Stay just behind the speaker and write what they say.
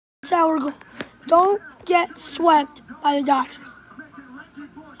That's our goal. Don't get swept by the Dodgers.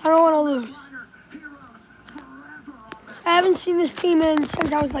 I don't want to lose. I haven't seen this team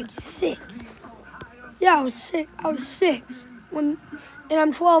since I was like 6. Yeah, I was 6. And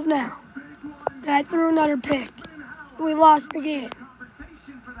I'm 12 now. And I threw another pick. We lost the game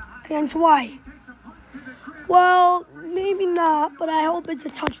against Hawaii. Well, maybe not, but I hope it's a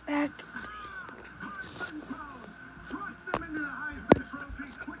touchback.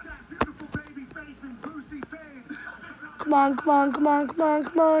 Come on.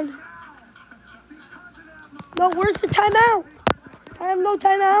 No, where's the timeout? I have no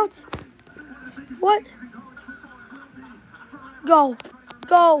timeouts. What? Go.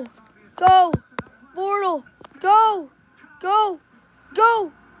 Bortle, go.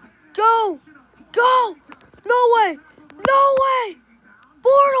 No way.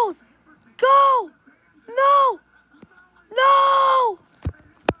 Bortles, go. No.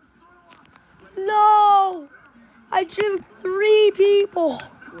 I juked 3 people.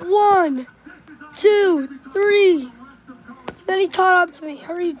 1, 2, 3. Then he caught up to me.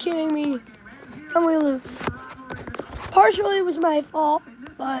 Are you kidding me? And we lose. Partially it was my fault,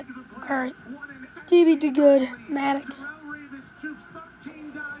 but alright. DB did good. Maddox.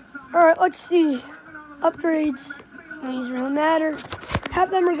 Alright, let's see. Upgrades. These really matter.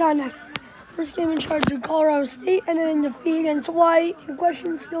 Half them are gone next. First game in charge with Colorado State and then defeat against Hawaii. And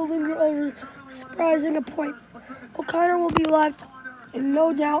questions still linger over surprising appointment. O'Connor will be left in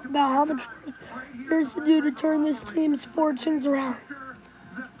no doubt about how much work there is to do to turn this team's fortunes around.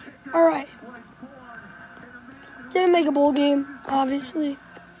 Alright. Didn't make a bowl game, obviously.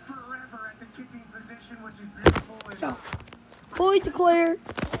 So, fully declared.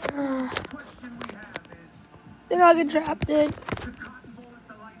 Then I get drafted.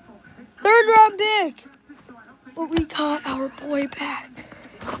 3rd round pick. But we got our boy back.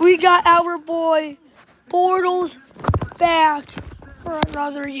 We got our boy Bortles back for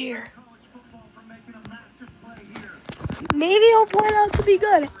another year. Maybe he'll point out to be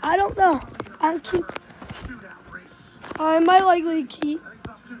good. I don't know. I might likely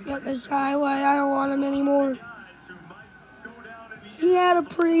get this guy away. I don't want him anymore. He had a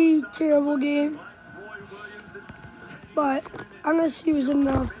pretty terrible game. But I'm going to see who's in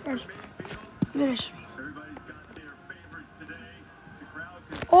the freshman ministry.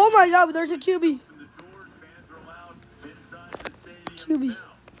 Oh my God, there's a QB.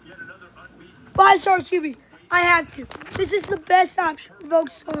 5-star QB. I have to. This is the best option. Revoke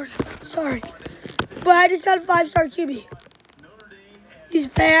scores. Sorry. But I just got a 5-star QB. He's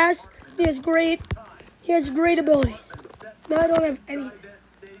fast. He has great abilities. Now I don't have anything.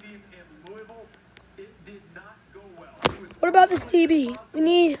 What about this DB? We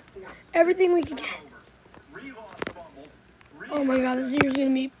need everything we can get. Oh my God, this year's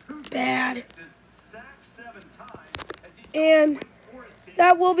gonna be bad. And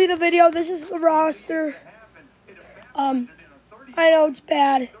that will be the video. This is the roster. I know it's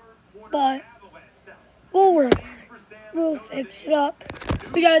bad, but we'll work on it. We'll fix it up.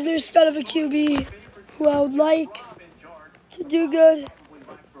 We got a new stud of a QB who I would like to do good.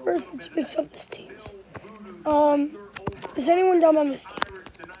 First, let's fix up this team. Is anyone dumb on this team?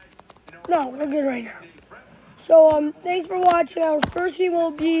 No, we're good right now. So, thanks for watching. Our first team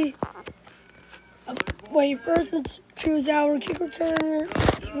will be... first let's choose our kick returner.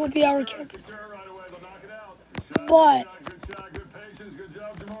 He will be our kick returner. But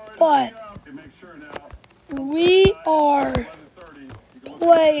we are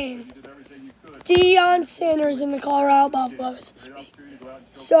playing Deion Sanders in the Colorado Buffaloes this week.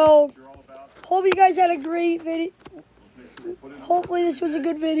 So, hope you guys had a great video. Hopefully this was a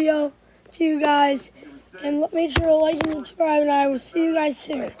good video to you guys. And make sure to like and subscribe, and I will see you guys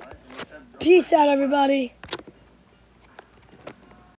soon. Peace out, everybody.